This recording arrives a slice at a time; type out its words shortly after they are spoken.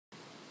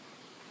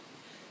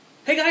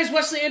Hey guys,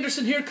 Wesley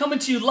Anderson here, coming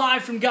to you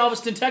live from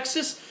Galveston,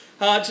 Texas.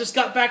 Just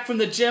got back from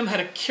the gym, had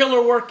a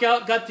killer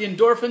workout, got the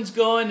endorphins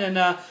going,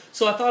 and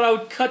so I thought I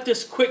would cut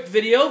this quick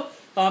video.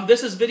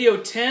 This is video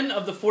 10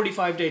 of the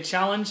 45-day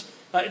challenge.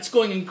 It's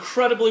going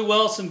incredibly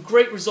well, some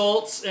great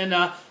results, and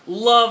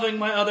loving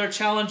my other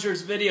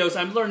challengers' videos.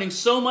 I'm learning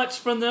so much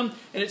from them,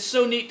 and it's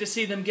so neat to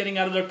see them getting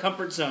out of their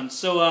comfort zone.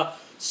 So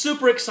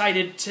super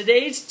excited.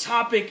 Today's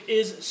topic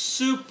is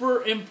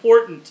super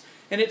important.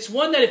 And it's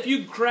one that if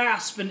you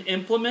grasp and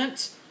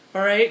implement,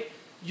 all right,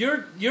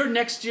 your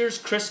next year's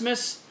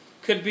Christmas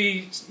could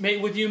be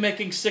made with you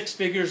making 6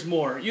 figures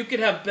more. You could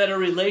have better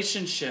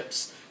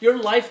relationships.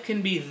 Your life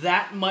can be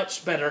that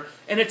much better.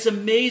 And it's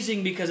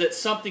amazing because it's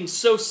something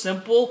so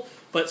simple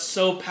but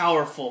so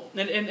powerful.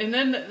 And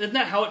then isn't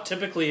that how it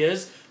typically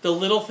is? The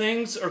little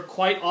things are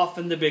quite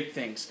often the big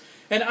things.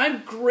 And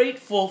I'm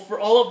grateful for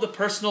all of the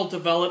personal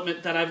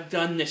development that I've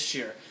done this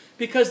year.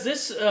 Because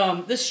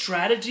this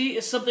strategy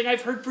is something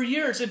I've heard for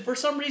years, and for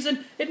some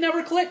reason, it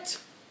never clicked.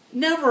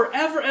 Never,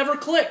 ever, ever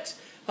clicked.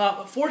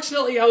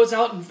 Fortunately, I was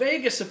out in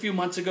Vegas a few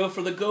months ago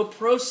for the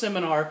GoPro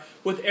seminar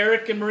with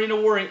Eric and Marina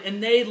Waring,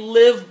 and they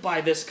live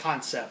by this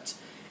concept.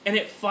 And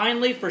it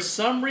finally, for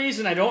some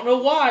reason, I don't know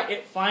why,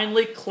 it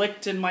finally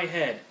clicked in my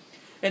head.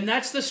 And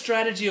that's the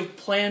strategy of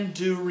plan,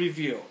 do,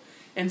 review.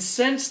 And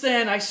since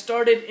then, I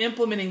started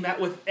implementing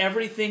that with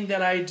everything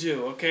that I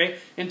do, okay?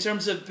 In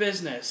terms of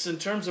business, in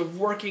terms of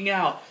working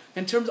out,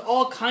 in terms of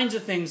all kinds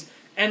of things.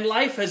 And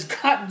life has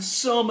gotten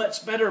so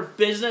much better.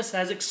 Business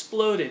has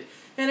exploded.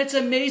 And it's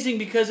amazing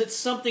because it's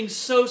something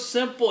so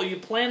simple. You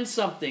plan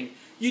something,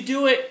 you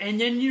do it,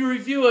 and then you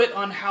review it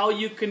on how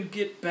you can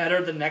get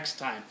better the next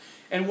time.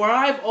 And where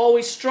I've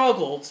always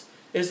struggled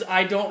is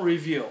I don't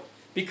review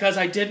because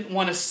I didn't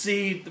want to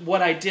see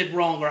what I did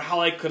wrong or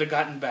how I could have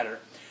gotten better.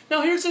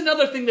 Now, here's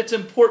another thing that's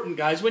important,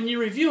 guys. When you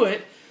review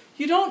it,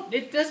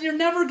 you're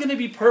never going to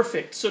be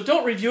perfect. So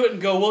don't review it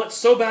and go, well, it's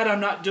so bad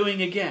I'm not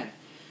doing again.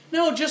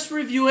 No, just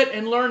review it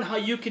and learn how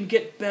you can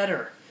get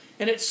better.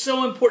 And it's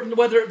so important,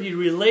 whether it be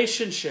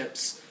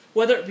relationships,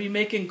 whether it be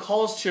making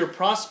calls to your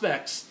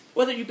prospects,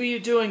 whether you be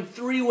doing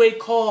 3-way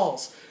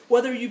calls,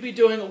 whether you be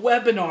doing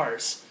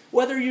webinars,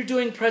 whether you're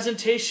doing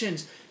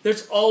presentations.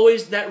 There's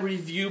always that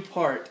review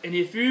part. And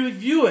if you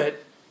review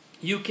it,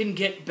 you can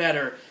get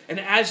better. And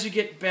as you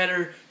get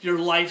better, your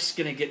life's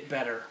going to get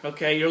better.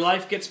 Okay? Your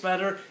life gets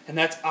better, and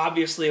that's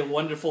obviously a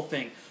wonderful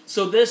thing.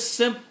 So this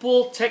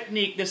simple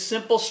technique, this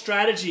simple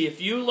strategy, if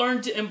you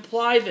learn to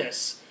imply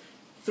this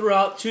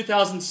throughout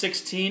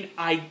 2016,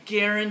 I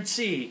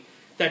guarantee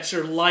that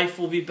your life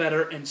will be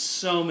better in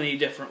so many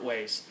different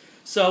ways.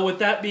 So with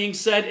that being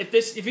said,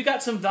 if you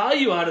got some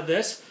value out of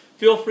this,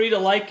 feel free to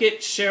like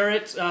it, share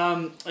it.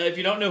 If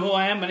you don't know who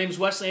I am, my name is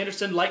Wesley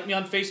Anderson. Like me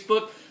on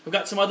Facebook. I've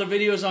got some other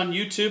videos on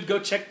YouTube. Go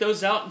check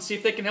those out and see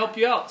if they can help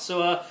you out.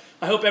 So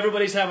I hope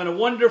everybody's having a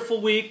wonderful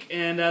week,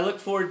 and I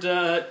look forward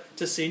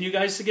to seeing you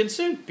guys again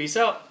soon. Peace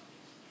out.